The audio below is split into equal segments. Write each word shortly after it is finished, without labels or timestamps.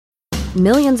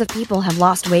Millions of people have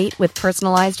lost weight with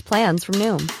personalized plans from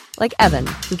Noom. Like Evan,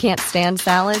 who can't stand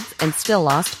salads and still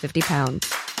lost 50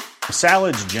 pounds.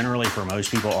 Salads generally for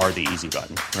most people are the easy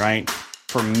button, right?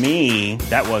 For me,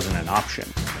 that wasn't an option.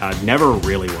 I never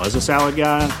really was a salad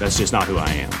guy. That's just not who I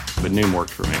am. But Noom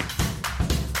worked for me.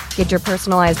 Get your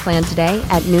personalized plan today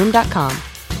at Noom.com.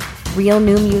 Real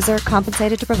Noom user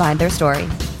compensated to provide their story.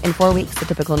 In 4 weeks, the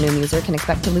typical Noom user can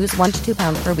expect to lose 1 to 2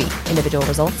 pounds per week. Individual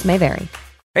results may vary.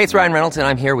 Hey, it's Ryan Reynolds, and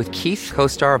I'm here with Keith,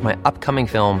 co-star of my upcoming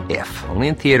film, If, only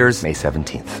in theaters May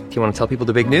 17th. Do you want to tell people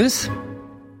the big news?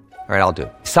 All right, I'll do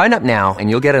it. Sign up now and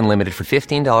you'll get unlimited for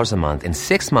 $15 a month and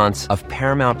 6 months of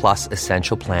Paramount Plus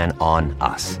Essential Plan on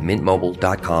us.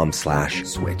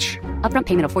 MintMobile.com/switch. Upfront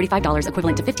payment of $45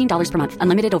 equivalent to $15 per month.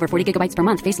 Unlimited over 40 gigabytes per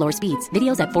month. Face lower speeds.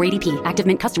 Videos at 480p. Active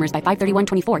Mint customers by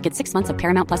 531.24 get 6 months of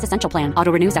Paramount Plus Essential Plan.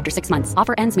 Auto renews after 6 months.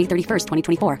 Offer ends May 31st,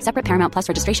 2024. Separate Paramount Plus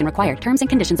registration required. Terms and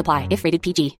conditions apply if rated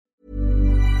PG.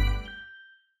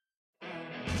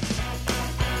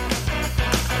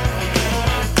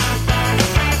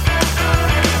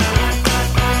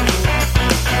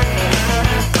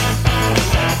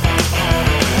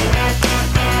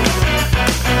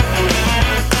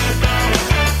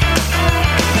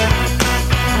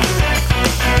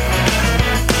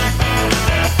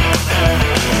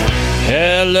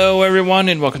 Hello, everyone,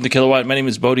 and welcome to Kilowatt. My name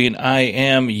is Bodie, and I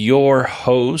am your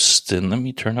host. And let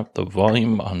me turn up the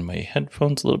volume on my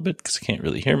headphones a little bit because I can't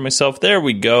really hear myself. There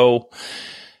we go.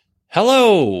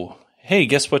 Hello. Hey,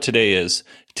 guess what today is?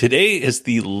 Today is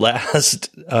the last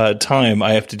time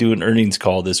I have to do an earnings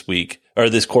call this week, or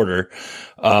this quarter,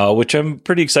 which I'm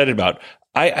pretty excited about.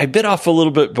 I bit off a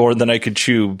little bit more than I could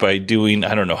chew by doing,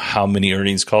 I don't know how many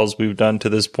earnings calls we've done to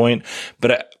this point,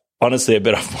 but honestly, I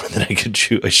bit off more than I could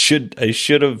chew. I should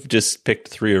have just picked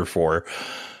 3 or 4.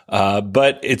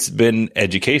 But it's been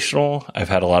educational. I've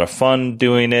had a lot of fun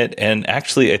doing it. And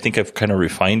actually, I think I've kind of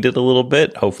refined it a little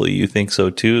bit. Hopefully you think so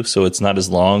too. So it's not as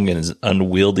long and as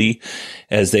unwieldy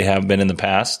as they have been in the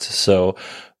past. So,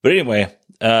 but anyway,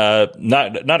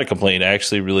 not a complaint. I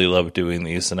actually really love doing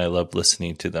these and I love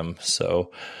listening to them.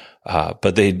 So,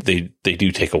 but they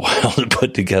do take a while to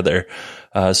put together.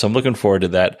 So I'm looking forward to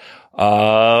that.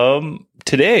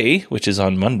 Today, which is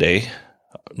on Monday,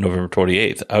 November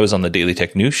 28th, I was on the Daily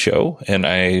Tech News Show and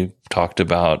I talked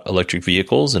about electric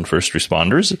vehicles and first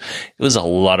responders. It was a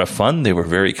lot of fun. They were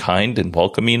very kind and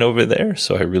welcoming over there.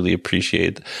 So I really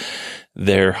appreciate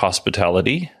their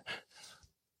hospitality.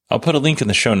 I'll put a link in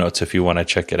the show notes if you want to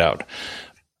check it out.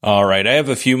 All right. I have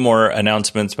a few more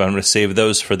announcements, but I'm going to save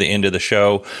those for the end of the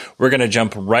show. We're going to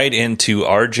jump right into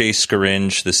RJ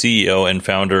Scaringe, the CEO and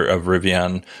founder of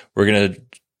Rivian. We're going to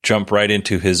jump right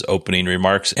into his opening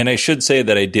remarks. And I should say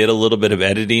that I did a little bit of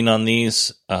editing on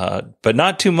these, but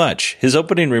not too much. His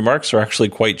opening remarks are actually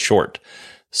quite short.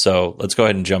 So let's go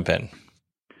ahead and jump in.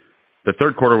 The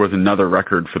third quarter was another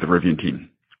record for the Rivian team.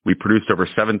 We produced over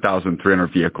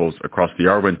 7,300 vehicles across the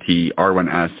R1T,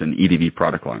 R1S, and EDV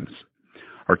product lines.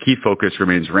 Our key focus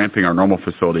remains ramping our Normal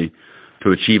facility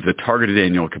to achieve the targeted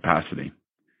annual capacity.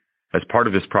 As part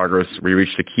of this progress, we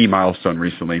reached a key milestone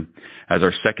recently as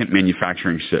our second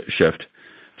manufacturing shift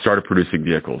started producing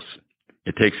vehicles.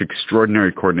 It takes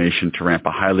extraordinary coordination to ramp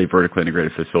a highly vertically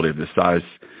integrated facility of this size,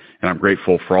 and I'm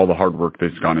grateful for all the hard work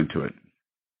that's gone into it.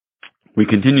 We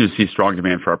continue to see strong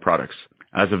demand for our products.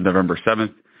 As of November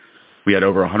 7th, we had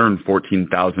over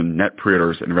 114,000 net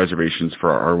pre-orders and reservations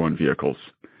for our R1 vehicles.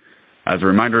 As a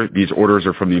reminder, these orders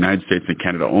are from the United States and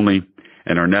Canada only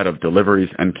and are net of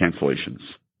deliveries and cancellations.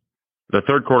 The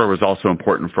third quarter was also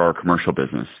important for our commercial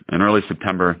business. In early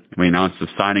September, we announced the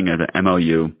signing of an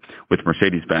MOU with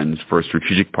Mercedes-Benz for a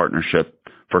strategic partnership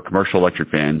for commercial electric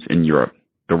vans in Europe,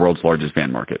 the world's largest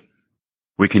van market.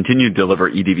 We continue to deliver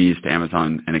EDVs to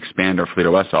Amazon and expand our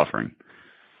FleetOS offering.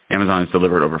 Amazon has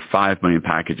delivered over 5 million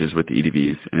packages with the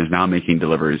EDVs and is now making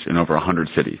deliveries in over 100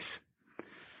 cities.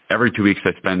 Every 2 weeks,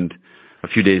 I spend a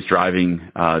few days driving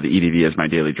the EDV as my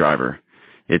daily driver.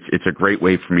 It's a great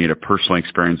way for me to personally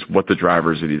experience what the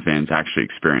drivers of these vans actually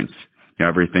experience. You know,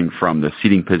 everything from the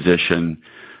seating position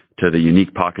to the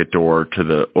unique pocket door to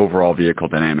the overall vehicle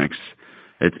dynamics.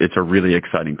 It's a really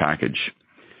exciting package.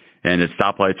 And at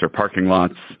stoplights or parking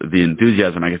lots, the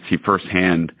enthusiasm I get to see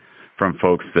firsthand from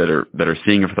folks that are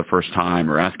seeing it for the first time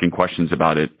or asking questions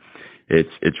about it,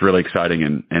 it's really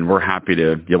exciting, and we're happy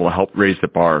to be able to help raise the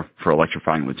bar for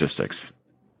electrifying logistics.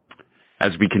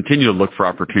 As we continue to look for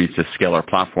opportunities to scale our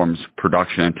platforms,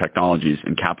 production, and technologies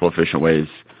in capital-efficient ways,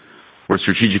 we're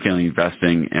strategically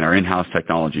investing in our in-house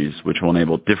technologies, which will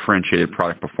enable differentiated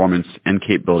product performance and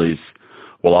capabilities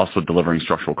while also delivering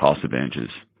structural cost advantages.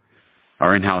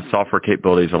 Our in-house software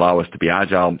capabilities allow us to be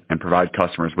agile and provide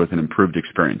customers with an improved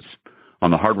experience.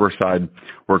 On the hardware side,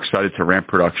 we're excited to ramp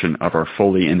production of our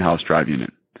fully in-house drive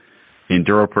unit. The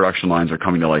Enduro production lines are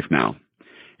coming to life now.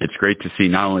 It's great to see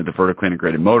not only the vertically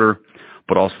integrated motor,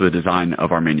 but also the design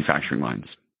of our manufacturing lines.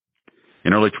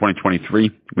 In early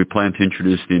 2023, we plan to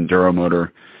introduce the Enduro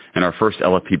motor and our first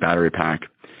LFP battery pack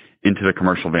into the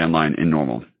commercial van line in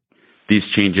Normal. These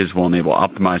changes will enable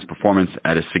optimized performance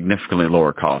at a significantly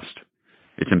lower cost.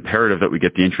 It's imperative that we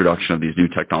get the introduction of these new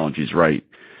technologies right,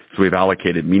 so we've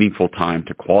allocated meaningful time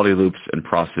to quality loops and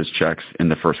process checks in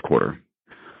the first quarter.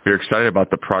 We are excited about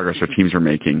the progress our teams are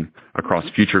making across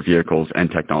future vehicles and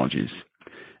technologies,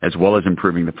 as well as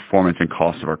improving the performance and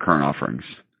cost of our current offerings.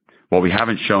 While we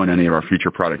haven't shown any of our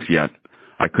future products yet,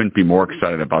 I couldn't be more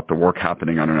excited about the work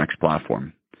happening on our next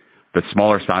platform. The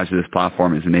smaller size of this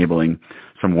platform is enabling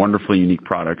some wonderfully unique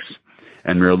products,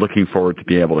 and we are looking forward to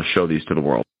be able to show these to the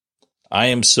world. I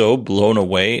am so blown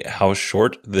away how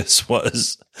short this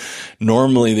was.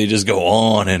 Normally they just go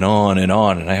on and on and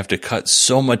on, and I have to cut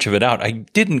so much of it out. I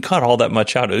didn't cut all that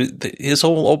much out. His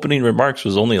whole opening remarks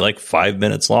was only like 5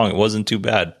 minutes long. It wasn't too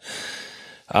bad.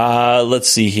 Let's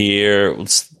see here.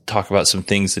 Let's talk about some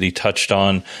things that he touched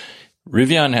on.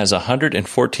 Rivian has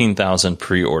 114,000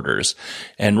 pre-orders.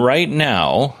 And right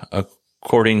now,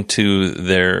 according to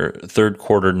their third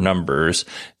quarter numbers,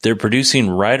 they're producing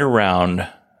right around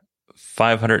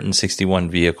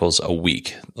 561 vehicles a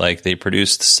week. Like they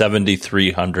produced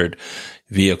 7,300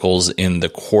 vehicles in the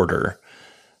quarter.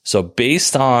 So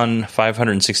based on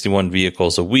 561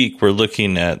 vehicles a week, we're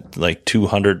looking at like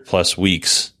 200 plus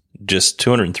weeks, just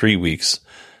 203 weeks,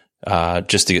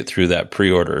 just to get through that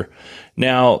pre-order.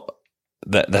 Now,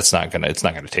 it's not going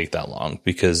to take that long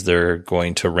because they're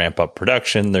going to ramp up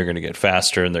production. They're going to get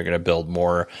faster and they're going to build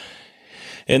more,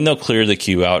 and they'll clear the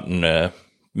queue out in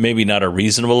maybe not a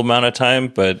reasonable amount of time,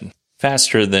 but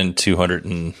faster than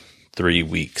 203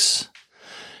 weeks.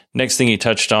 Next thing he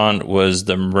touched on was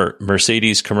the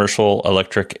Mercedes Commercial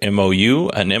Electric MOU.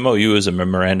 An MOU is a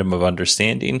memorandum of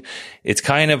understanding. It's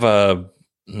kind of a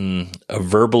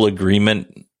verbal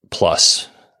agreement plus.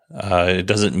 It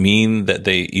doesn't mean that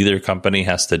either company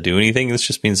has to do anything. This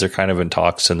just means they're kind of in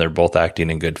talks and they're both acting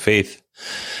in good faith.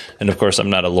 And of course, I'm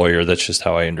not a lawyer. That's just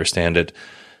how I understand it.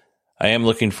 I am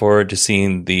looking forward to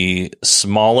seeing the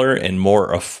smaller and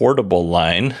more affordable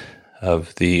line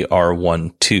of the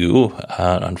R12.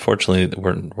 Unfortunately,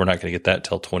 we're not going to get that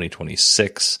till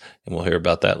 2026, and we'll hear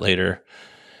about that later.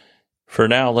 For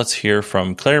now, let's hear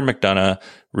from Claire McDonough,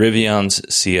 Rivian's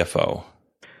CFO.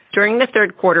 During the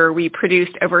third quarter, we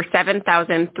produced over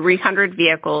 7,300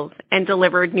 vehicles and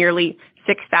delivered nearly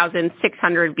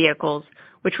 6,600 vehicles,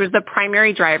 which was the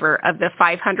primary driver of the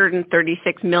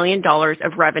 $536 million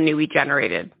of revenue we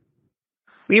generated.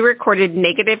 We recorded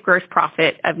negative gross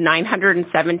profit of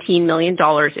 $917 million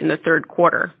in the third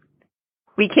quarter.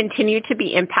 We continue to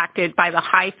be impacted by the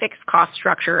high fixed cost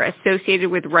structure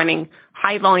associated with running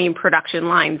high volume production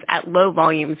lines at low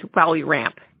volumes while we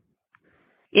ramp.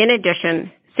 In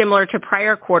addition, similar to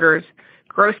prior quarters,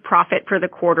 gross profit for the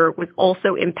quarter was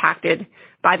also impacted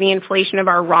by the inflation of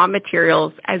our raw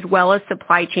materials as well as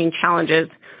supply chain challenges,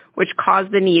 which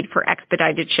caused the need for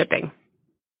expedited shipping.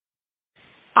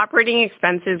 Operating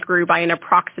expenses grew by an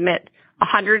approximate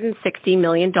 $160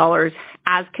 million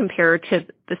as compared to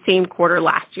the same quarter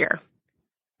last year.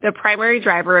 The primary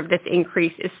driver of this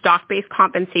increase is stock-based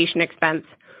compensation expense,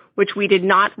 which we did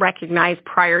not recognize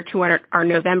prior to our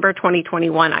November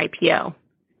 2021 IPO.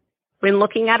 When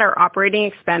looking at our operating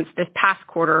expense this past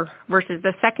quarter versus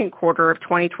the second quarter of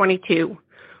 2022,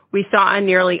 we saw a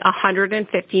nearly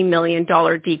 $150 million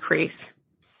decrease.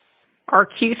 Our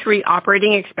Q3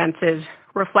 operating expenses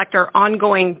reflect our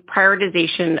ongoing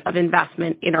prioritization of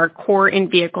investment in our core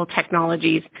in-vehicle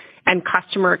technologies and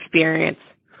customer experience,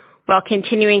 while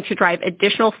continuing to drive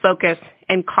additional focus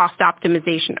and cost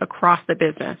optimization across the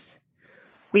business.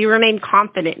 We remain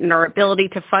confident in our ability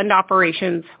to fund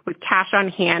operations with cash on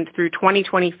hand through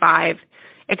 2025,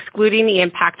 excluding the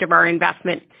impact of our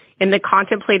investment in the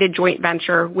contemplated joint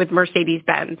venture with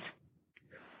Mercedes-Benz.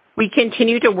 We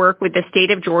continue to work with the state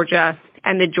of Georgia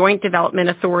and the Joint Development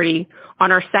Authority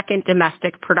on our second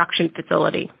domestic production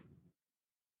facility.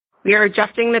 We are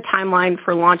adjusting the timeline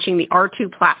for launching the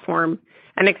R2 platform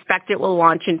and expect it will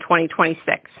launch in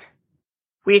 2026.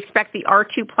 We expect the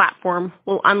R2 platform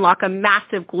will unlock a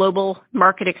massive global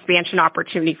market expansion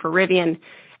opportunity for Rivian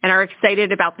and are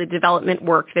excited about the development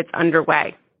work that's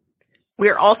underway. We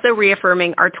are also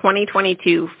reaffirming our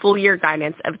 2022 full year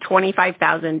guidance of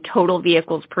 25,000 total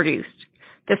vehicles produced.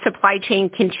 The supply chain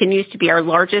continues to be our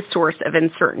largest source of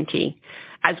uncertainty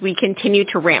as we continue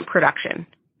to ramp production.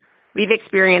 we've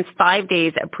experienced 5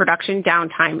 days of production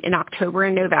downtime in October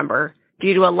and November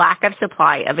due to a lack of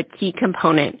supply of a key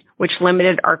component, which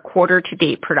limited our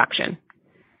quarter-to-date production.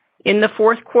 In the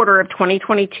fourth quarter of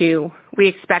 2022, we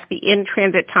expect the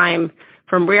in-transit time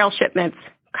from rail shipments,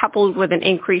 coupled with an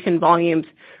increase in volumes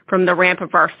from the ramp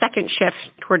of our second shift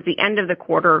towards the end of the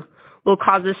quarter, will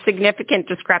cause a significant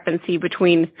discrepancy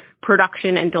between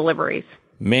production and deliveries.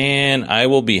 Man, I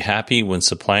will be happy when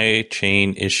supply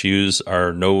chain issues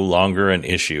are no longer an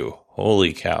issue.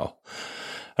 Holy cow.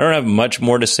 I don't have much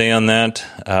more to say on that.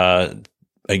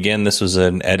 Again, this was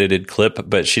an edited clip,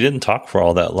 but she didn't talk for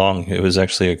all that long. It was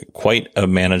actually quite a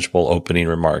manageable opening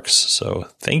remarks. So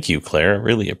thank you, Claire. I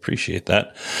really appreciate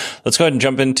that. Let's go ahead and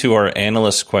jump into our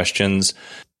analyst questions.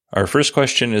 Our first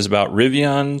question is about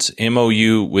Rivion's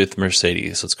MOU with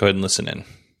Mercedes. Let's go ahead and listen in.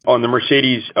 On the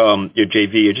Mercedes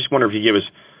JV, I just wonder if you give us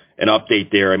an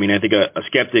update there. I mean, I think a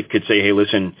skeptic could say, hey,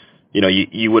 listen,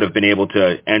 you would have been able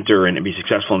to enter and be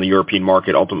successful in the European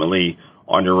market ultimately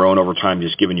on your own over time,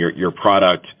 just given your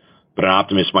product. But an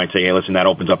optimist might say, hey, listen, that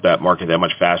opens up that market that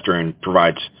much faster and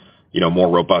provides, more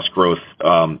robust growth,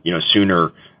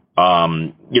 sooner.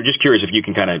 You're just curious if you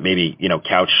can kind of maybe,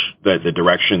 couch the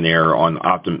direction there on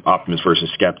optimist versus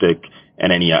skeptic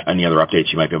and any other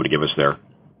updates you might be able to give us there.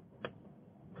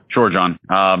 Sure, John.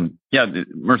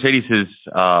 Mercedes is,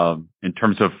 in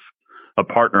terms of a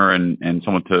partner and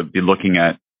someone to be looking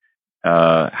at,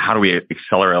 how do we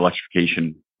accelerate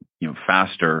electrification,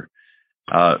 faster.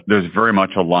 There's very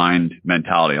much aligned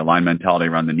mentality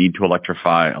around the need to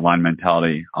electrify, aligned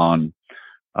mentality on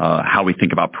how we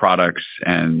think about products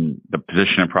and the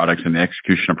position of products and the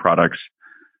execution of products.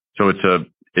 So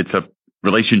it's a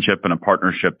relationship and a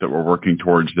partnership that we're working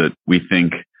towards that we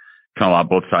think can allow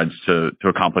both sides to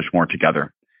accomplish more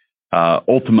together.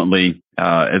 Ultimately,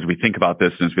 as we think about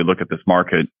this and as we look at this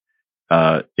market,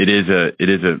 it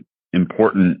is a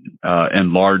important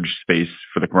and large space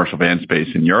for the commercial van space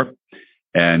in Europe,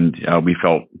 and we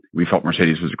felt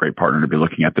Mercedes was a great partner to be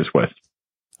looking at this with.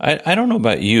 I don't know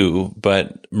about you,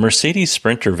 but Mercedes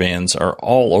Sprinter vans are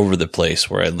all over the place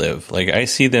where I live. Like, I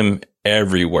see them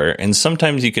everywhere, and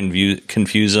sometimes you can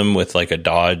confuse them with like a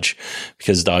Dodge,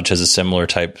 because Dodge has a similar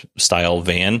type style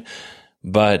van.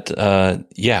 But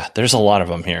there's a lot of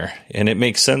them here, and it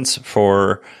makes sense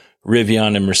for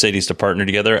Rivian and Mercedes to partner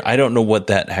together. I don't know what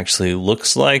that actually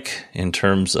looks like in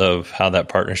terms of how that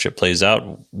partnership plays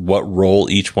out, what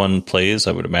role each one plays.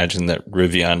 I would imagine that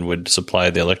Rivian would supply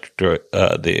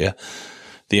the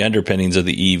the underpinnings of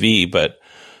the EV, but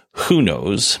who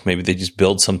knows? Maybe they just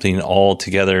build something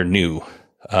altogether new.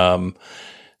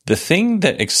 The thing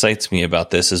that excites me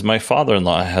about this is my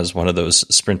father-in-law has one of those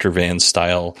Sprinter van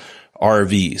style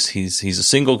RVs. He's a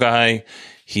single guy.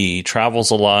 He travels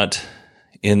a lot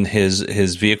in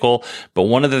his vehicle, but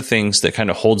one of the things that kind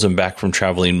of holds him back from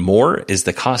traveling more is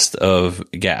the cost of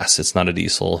gas. It's not a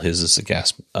diesel. His is a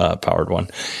gas powered one,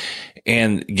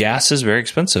 and gas is very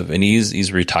expensive, and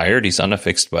he's retired. He's on a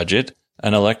fixed budget.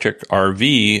 An electric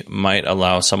RV might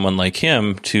allow someone like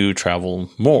him to travel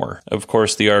more. Of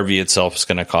course, the RV itself is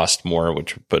going to cost more,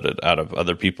 which would put it out of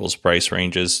other people's price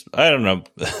ranges. I don't know.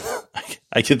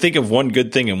 I can think of one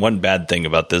good thing and one bad thing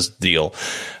about this deal.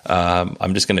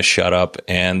 I'm just going to shut up.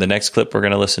 And the next clip we're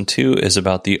going to listen to is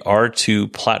about the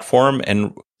R2 platform.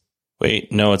 And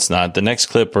wait, no, it's not. The next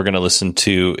clip we're going to listen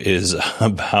to is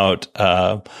about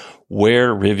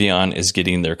where Rivian is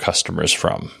getting their customers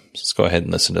from. So let's go ahead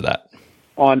and listen to that.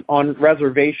 On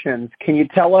reservations, can you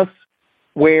give us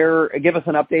an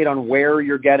update on where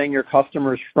you're getting your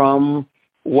customers from,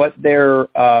 what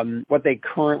they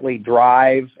currently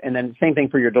drive, and then same thing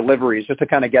for your deliveries, just to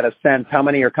kind of get a sense how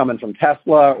many are coming from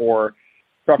Tesla or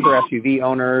truck or SUV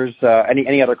owners.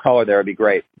 Any other color there would be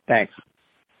great. Thanks.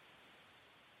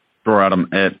 Sure, Adam.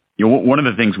 One of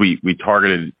the things we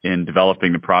targeted in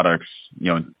developing the products,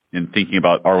 in thinking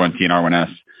about R1T and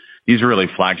R1S, these are really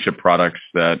flagship products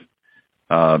that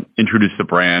introduce the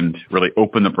brand, really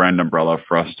open the brand umbrella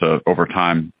for us to, over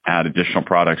time, add additional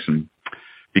products. And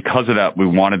because of that, we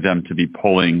wanted them to be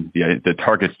pulling, the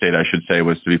target state, I should say,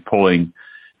 was to be pulling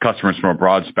customers from a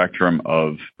broad spectrum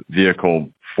of vehicle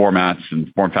formats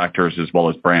and form factors as well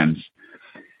as brands.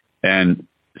 And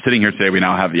sitting here today, we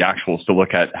now have the actuals to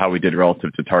look at how we did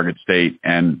relative to target state.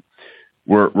 And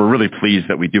we're really pleased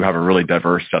that we do have a really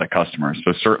diverse set of customers.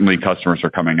 So certainly customers are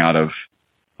coming out of,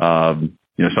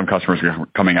 some customers are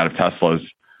coming out of Teslas,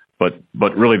 but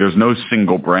really there's no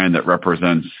single brand that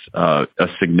represents a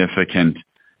significant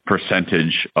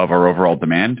percentage of our overall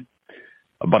demand.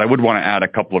 But I would want to add a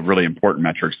couple of really important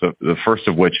metrics. The first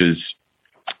of which is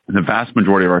the vast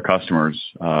majority of our customers,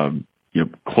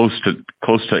 close to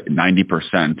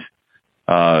 90%,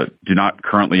 do not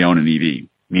currently own an EV,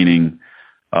 meaning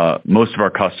most of our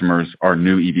customers are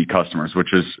new EV customers,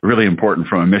 which is really important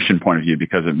from a mission point of view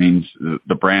because it means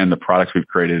the brand, the products we've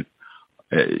created,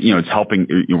 it's helping.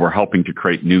 We're helping to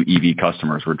create new EV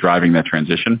customers. We're driving that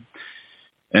transition.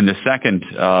 And the second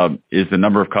is the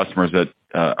number of customers that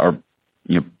are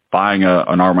buying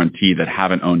an R1T that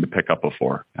haven't owned a pickup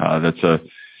before. That's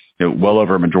well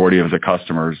over a majority of the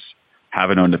customers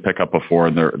haven't owned a pickup before,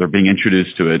 and they're being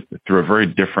introduced to it through a very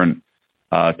different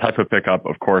type of pickup.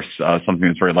 Of course, something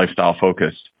that's very lifestyle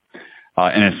focused.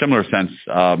 In a similar sense,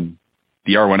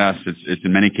 the R1S, it's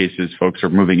in many cases folks are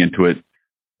moving into it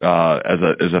as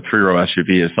a three-row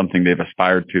SUV, as something they've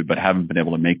aspired to but haven't been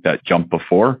able to make that jump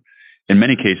before. In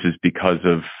many cases, because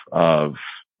of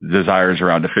desires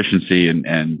around efficiency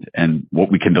and what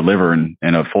we can deliver in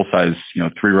a full-size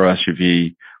three-row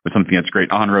SUV with something that's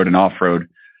great on-road and off-road,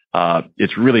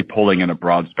 it's really pulling in a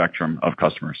broad spectrum of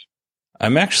customers.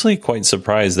 I'm actually quite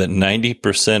surprised that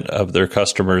 90% of their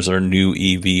customers are new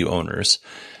EV owners.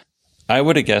 I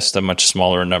would have guessed a much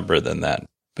smaller number than that.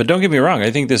 But don't get me wrong,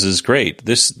 I think this is great.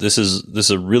 This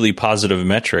is a really positive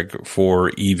metric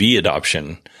for EV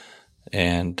adoption.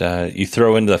 And you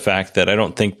throw into the fact that I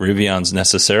don't think Rivion's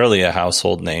necessarily a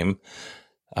household name.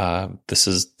 This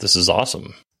is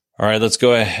awesome. All right, let's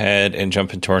go ahead and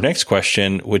jump into our next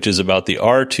question, which is about the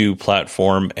R2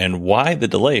 platform and why the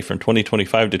delay from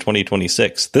 2025 to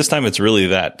 2026. This time it's really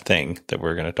that thing that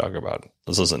we're going to talk about.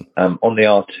 Let's listen. On the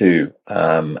R2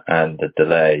 and the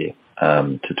delay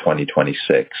to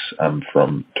 2026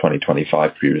 from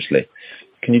 2025 previously,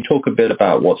 can you talk a bit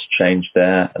about what's changed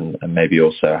there and maybe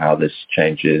also how this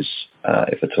changes,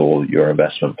 if at all, your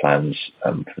investment plans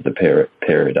for the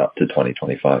period up to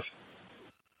 2025?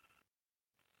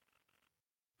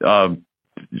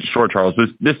 Sure, Charles.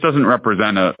 This doesn't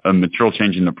represent a material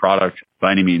change in the product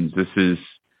by any means. This is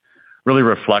really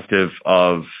reflective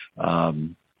of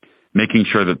making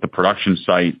sure that the production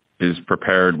site is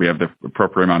prepared. We have the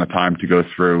appropriate amount of time to go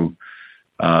through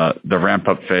the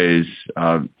ramp-up phase,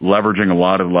 leveraging a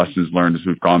lot of lessons learned as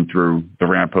we've gone through the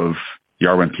ramp of the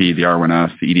R1T, the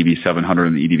R1S, the EDV 700,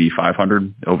 and the EDV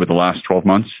 500 over the last 12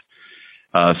 months.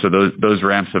 So those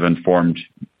ramps have informed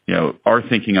our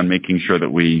thinking on making sure that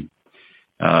we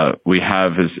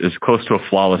have as close to a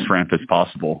flawless ramp as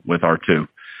possible with R2.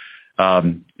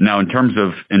 Now, in terms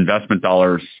of investment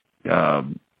dollars,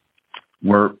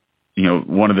 we're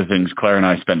one of the things Claire and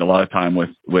I spend a lot of time with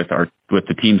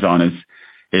the teams on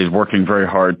is working very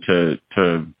hard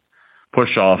to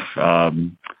push off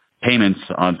payments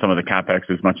on some of the CapEx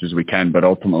as much as we can, but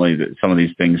ultimately some of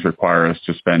these things require us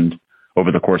to spend over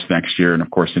the course of next year and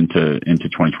of course into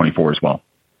 2024 as well.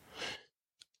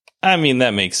 I mean,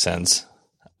 that makes sense.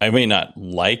 I may not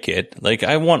like it. Like,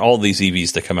 I want all these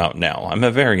EVs to come out now. I'm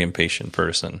a very impatient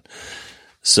person.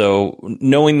 So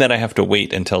knowing that I have to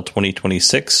wait until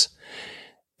 2026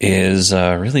 is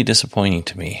really disappointing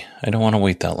to me. I don't want to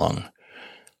wait that long.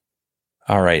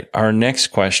 All right. Our next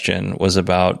question was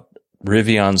about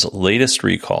Rivion's latest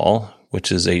recall,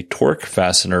 which is a torque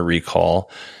fastener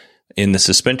recall in the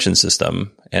suspension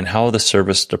system, and how the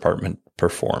service department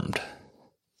performed.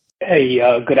 Hey,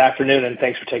 good afternoon, and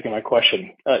thanks for taking my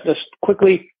question. Just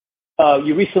quickly,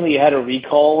 you recently had a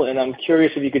recall, and I'm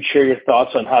curious if you could share your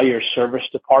thoughts on how your service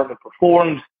department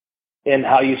performed and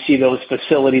how you see those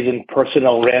facilities and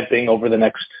personnel ramping over the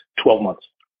next 12 months.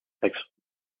 Thanks.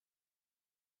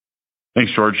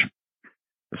 Thanks, George.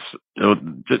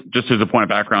 Just as a point of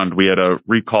background, we had a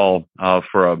recall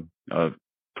for a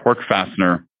torque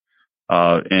fastener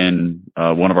in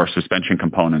one of our suspension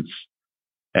components.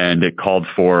 And it called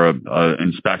for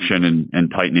inspection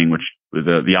and tightening, which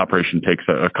the operation takes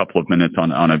a couple of minutes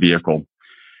on a vehicle.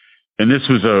 And this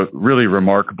was a really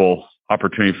remarkable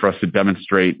opportunity for us to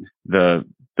demonstrate the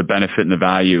benefit and the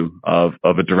value of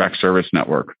a direct service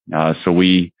network. So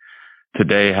we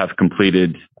today have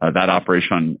completed that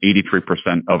operation on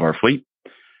 83% of our fleet,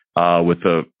 with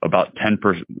about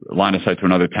 10% line of sight to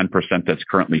another 10% that's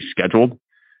currently scheduled.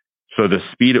 So the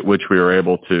speed at which we were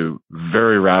able to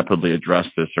very rapidly address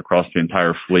this across the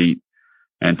entire fleet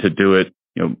and to do it,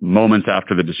 moments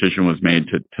after the decision was made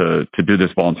to do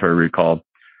this voluntary recall,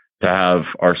 to have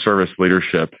our service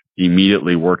leadership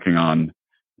immediately working on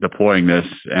deploying this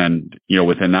and,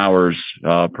 within hours,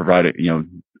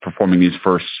 performing these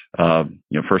first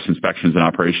inspections and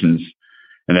operations.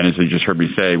 And then, as you just heard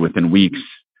me say, within weeks,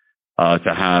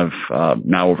 to have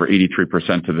now over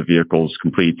 83% of the vehicles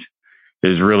complete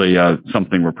is really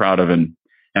something we're proud of, and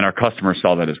our customers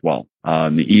saw that as well.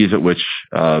 And the ease at which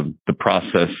the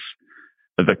process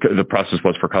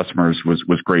was for customers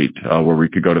was great, where we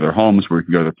could go to their homes, where we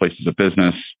could go to their places of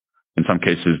business, In some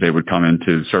cases, they would come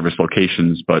into service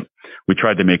locations, but we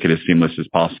tried to make it as seamless as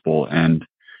possible. And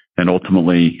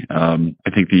ultimately, I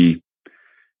think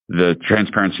the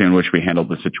transparency in which we handled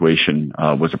the situation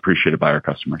was appreciated by our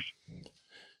customers.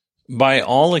 By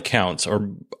all accounts,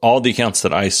 or all the accounts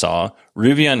that I saw,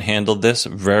 Rivian handled this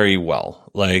very well.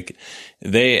 Like,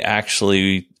 they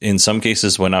actually, in some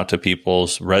cases, went out to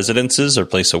people's residences or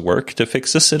place of work to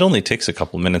fix this. It only takes a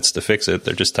couple minutes to fix it.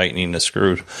 They're just tightening the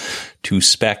screw to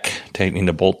spec, tightening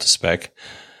the bolt to spec.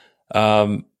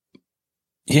 I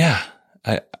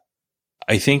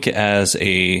think as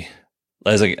a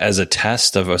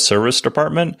test of a service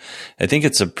department, I think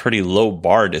it's a pretty low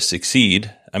bar to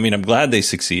succeed. I mean, I'm glad they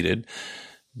succeeded,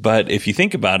 but if you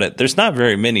think about it, there's not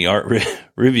very many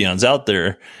Rivians out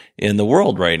there in the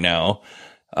world right now.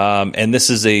 And this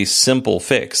is a simple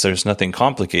fix. There's nothing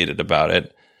complicated about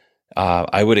it.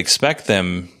 I would expect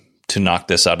them to knock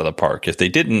this out of the park. If they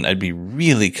didn't, I'd be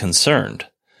really concerned.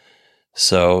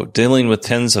 So dealing with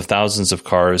tens of thousands of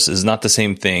cars is not the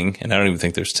same thing. And I don't even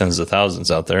think there's tens of thousands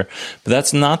out there, but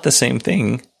that's not the same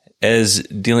thing as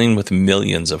dealing with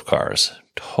millions of cars.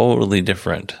 Totally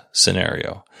different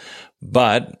scenario.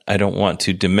 But I don't want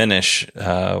to diminish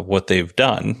what they've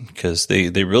done, because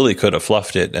they really could have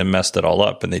fluffed it and messed it all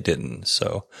up, and they didn't.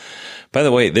 So, by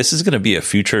the way, this is going to be a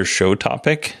future show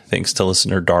topic, thanks to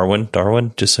listener Darwin.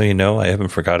 Darwin, just so you know, I haven't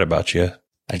forgot about you.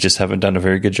 I just haven't done a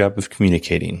very good job of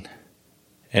communicating.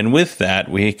 And with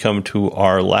that, we come to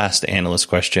our last analyst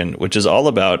question, which is all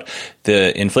about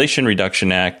the Inflation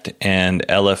Reduction Act and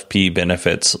LFP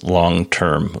benefits long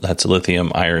term. That's lithium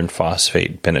iron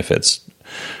phosphate benefits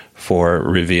for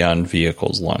Rivian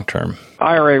vehicles long term.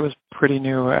 IRA was pretty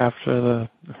new after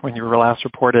when you were last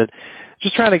reported.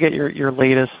 Just trying to get your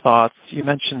latest thoughts. You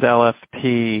mentioned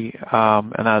LFP,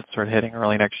 and that's sort of hitting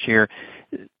early next year.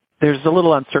 There's a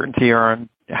little uncertainty around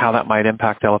how that might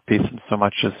impact LFP, since so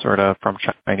much is sort of from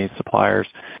Chinese suppliers,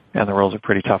 and the rules are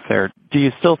pretty tough there. Do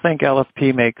you still think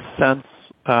LFP makes sense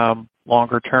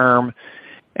longer term?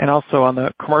 And also on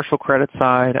the commercial credit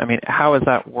side, I mean, how does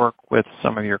that work with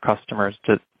some of your customers?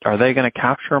 Are they going to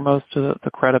capture most of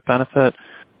the credit benefit,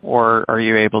 or are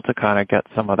you able to kind of get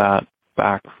some of that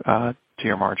back to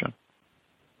your margin?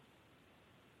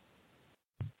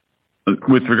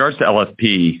 With regards to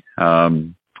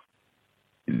LFP,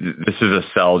 this is a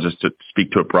cell, just to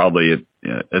speak to it broadly,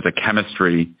 as a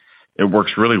chemistry, it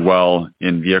works really well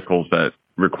in vehicles that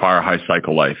require high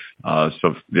cycle life.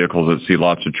 So vehicles that see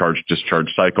lots of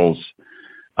charge-discharge cycles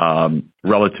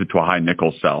relative to a high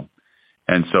nickel cell.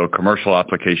 And so commercial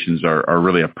applications are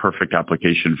really a perfect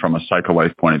application from a cycle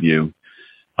life point of view.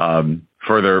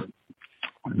 Further,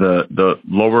 the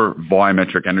lower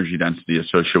volumetric energy density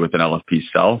associated with an LFP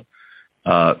cell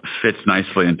fits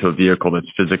nicely into a vehicle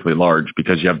that's physically large,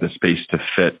 because you have the space to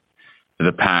fit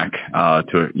the pack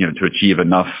to achieve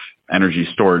enough energy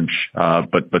storage,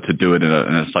 but to do it in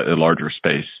a slightly larger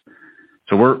space.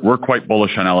 So we're quite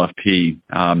bullish on LFP.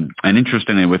 And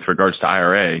interestingly, with regards to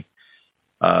IRA,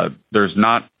 there's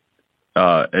not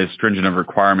as stringent of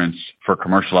requirements for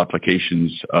commercial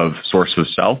applications of source of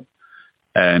cell.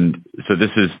 And so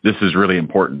this is really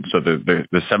important. So the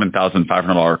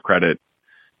 $7,500 credit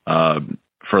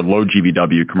for low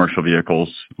GVW commercial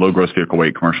vehicles, low gross vehicle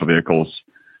weight commercial vehicles,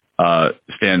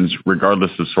 stands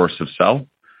regardless of source of cell.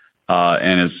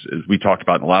 And as we talked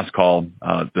about in the last call,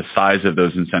 the size of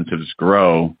those incentives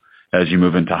grow as you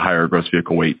move into higher gross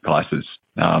vehicle weight classes.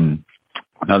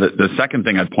 Now, the second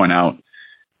thing I'd point out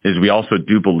is we also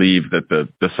do believe that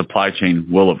the supply chain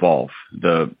will evolve.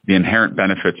 The inherent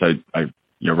benefits I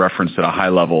referenced at a high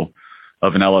level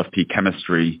of an LFP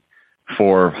chemistry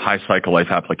for high cycle life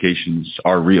applications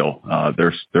are real.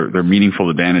 They're meaningful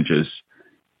advantages,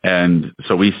 and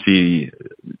so we see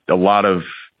a lot of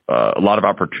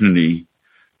opportunity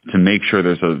to make sure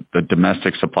there's a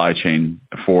domestic supply chain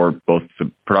for both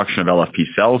the production of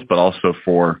LFP cells, but also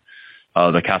for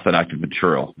the cathode active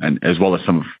material, and as well as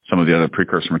some of the other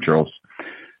precursor materials.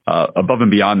 Above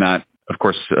and beyond that, of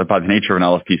course, by the nature of an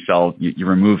LFP cell, you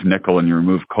remove nickel and you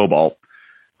remove cobalt.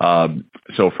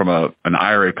 So from an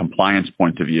IRA compliance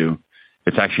point of view,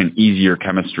 it's actually an easier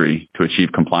chemistry to achieve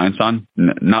compliance on,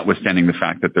 notwithstanding the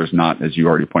fact that there's not, as you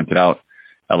already pointed out,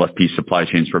 LFP supply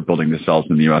chains for building the cells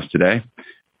in the U.S. today.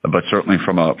 But certainly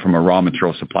from a raw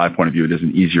material supply point of view, it is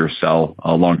an easier cell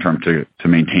long-term to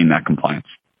maintain that compliance.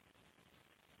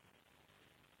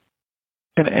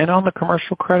 And on the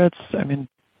commercial credits, I mean,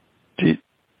 do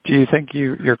you think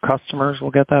your customers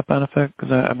will get that benefit?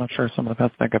 Because I'm not sure some of the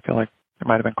I feel like there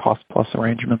might have been cost plus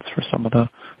arrangements for some of the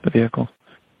vehicles.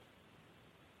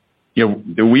 Yeah,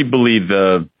 we believe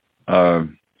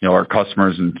our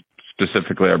customers, and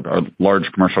specifically our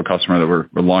large commercial customer that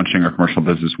we're launching our commercial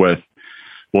business with,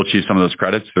 will achieve some of those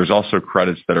credits. There's also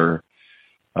credits that are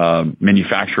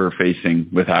manufacturer facing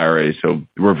with IRA. So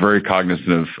we're very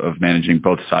cognizant of managing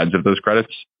both sides of those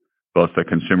credits, both the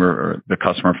consumer or the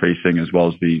customer facing as well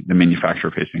as the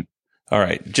manufacturer facing. All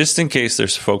right. Just in case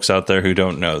there's folks out there who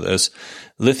don't know this,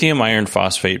 lithium iron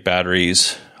phosphate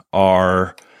batteries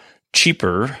are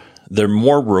cheaper. They're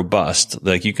more robust.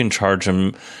 Like you can charge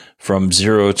them from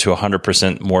 0 to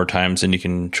 100% more times than you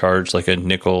can charge like a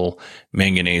nickel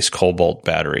manganese cobalt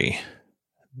battery.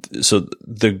 So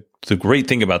the great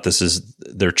thing about this is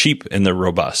they're cheap and they're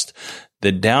robust.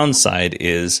 The downside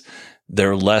is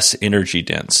they're less energy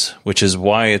dense, which is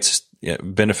why it's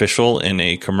beneficial in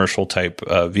a commercial type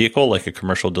vehicle, like a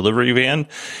commercial delivery van.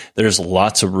 There's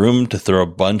lots of room to throw a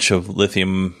bunch of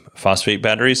lithium phosphate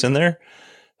batteries in there,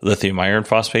 lithium iron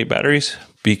phosphate batteries,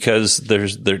 because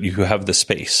you have the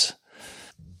space.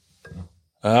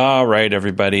 All right,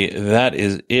 everybody. That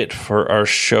is it for our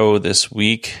show this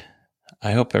week.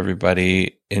 I hope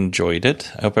everybody enjoyed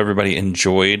it. I hope everybody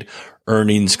enjoyed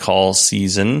earnings call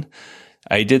season.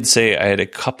 I did say I had a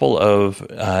couple of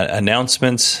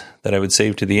announcements that I would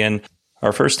save to the end.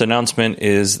 Our first announcement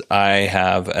is I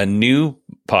have a new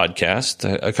podcast.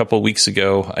 A couple of weeks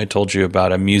ago, I told you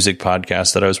about a music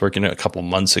podcast that I was working on. A couple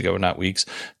months ago, not weeks.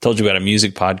 Told you about a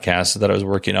music podcast that I was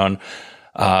working on.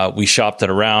 We shopped it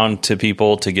around to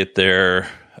people to get their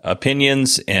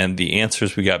opinions, and the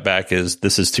answers we got back is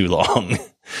this is too long.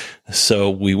 So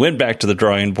we went back to the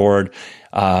drawing board,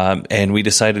 and we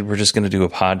decided we're just going to do a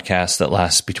podcast that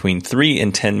lasts between 3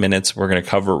 and 10 minutes. We're going to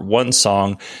cover one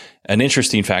song, an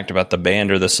interesting fact about the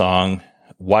band or the song,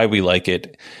 why we like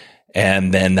it,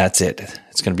 and then that's it.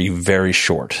 It's going to be very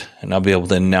short, and I'll be able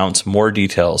to announce more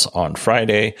details on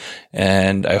Friday,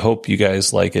 and I hope you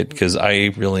guys like it because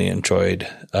I really enjoyed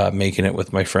making it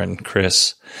with my friend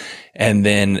Chris. And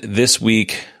then this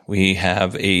week, we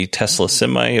have a Tesla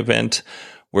Semi event.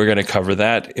 We're going to cover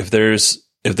that. If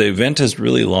the event is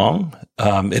really long,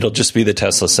 it'll just be the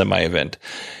Tesla Semi event.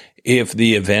 If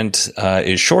the event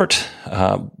is short,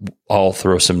 I'll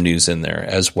throw some news in there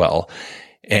as well.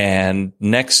 And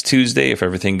next Tuesday, if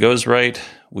everything goes right,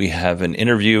 we have an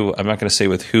interview. I'm not going to say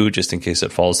with who, just in case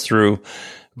it falls through,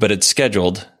 but it's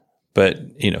scheduled. But,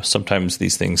 sometimes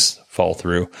these things fall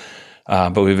through.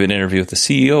 But we have an interview with the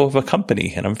CEO of a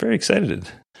company, and I'm very excited.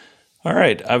 All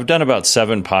right. I've done about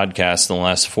 7 podcasts in the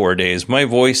last 4 days. My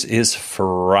voice is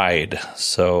fried.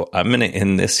 So I'm going to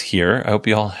end this here. I hope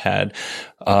you all had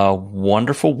a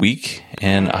wonderful week,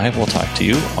 and I will talk to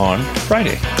you on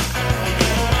Friday.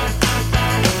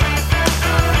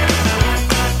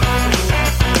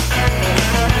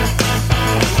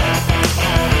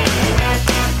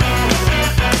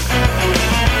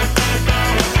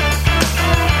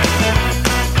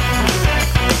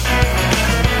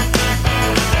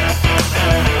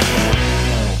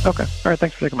 Okay. All right.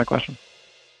 Thanks for taking my question.